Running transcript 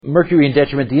Mercury in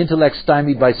detriment, the intellect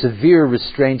stymied by severe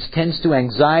restraints tends to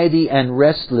anxiety and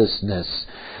restlessness.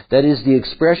 That is the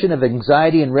expression of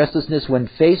anxiety and restlessness when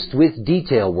faced with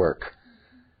detail work.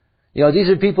 You know, these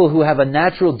are people who have a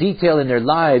natural detail in their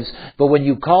lives, but when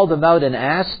you call them out and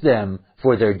ask them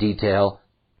for their detail,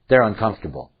 they're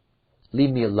uncomfortable. Leave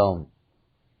me alone.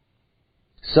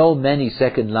 So many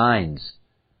second lines,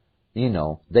 you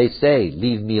know, they say,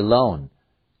 leave me alone.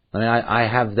 I mean, I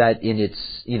have that in its,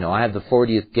 you know, I have the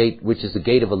 40th gate, which is the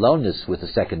gate of aloneness with the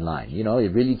second line. You know,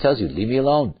 it really tells you, leave me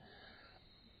alone.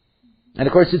 And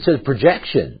of course, it's a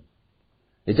projection.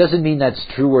 It doesn't mean that's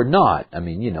true or not. I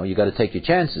mean, you know, you got to take your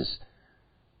chances.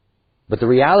 But the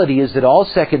reality is that all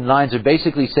second lines are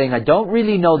basically saying, I don't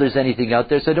really know there's anything out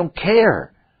there, so I don't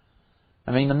care.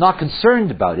 I mean, I'm not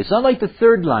concerned about it. It's not like the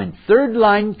third line. Third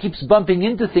line keeps bumping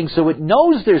into things, so it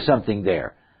knows there's something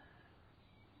there.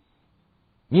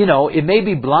 You know, it may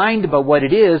be blind about what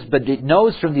it is, but it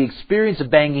knows from the experience of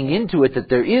banging into it that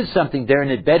there is something there and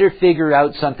it better figure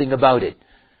out something about it.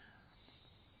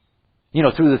 You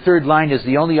know, through the third line is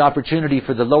the only opportunity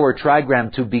for the lower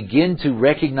trigram to begin to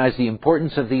recognize the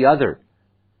importance of the other.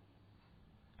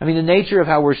 I mean, the nature of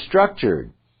how we're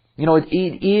structured. You know, it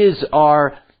is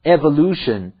our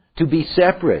evolution to be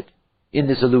separate in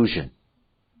this illusion.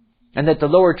 And that the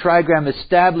lower trigram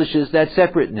establishes that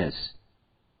separateness.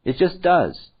 It just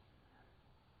does.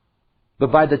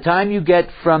 But by the time you get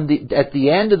at the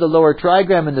end of the lower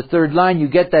trigram in the third line, you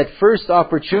get that first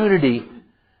opportunity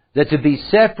that to be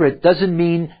separate doesn't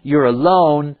mean you're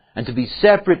alone, and to be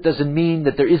separate doesn't mean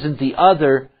that there isn't the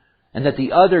other, and that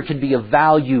the other can be of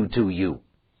value to you.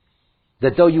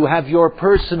 That though you have your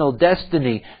personal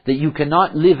destiny, that you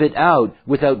cannot live it out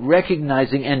without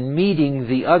recognizing and meeting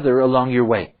the other along your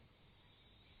way.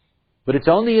 But it's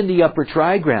only in the upper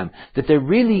trigram that there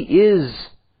really is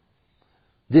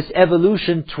this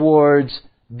evolution towards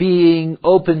being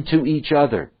open to each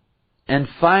other and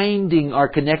finding our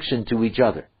connection to each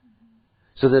other.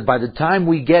 So that by the time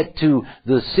we get to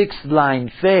the sixth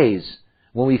line phase,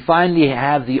 when we finally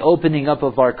have the opening up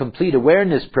of our complete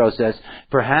awareness process,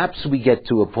 perhaps we get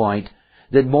to a point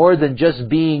that more than just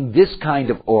being this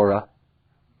kind of aura,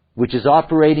 which is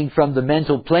operating from the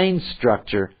mental plane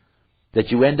structure, that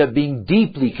you end up being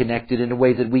deeply connected in a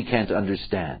way that we can't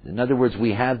understand. In other words,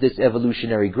 we have this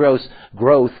evolutionary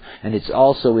growth, and it's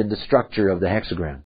also in the structure of the hexagram.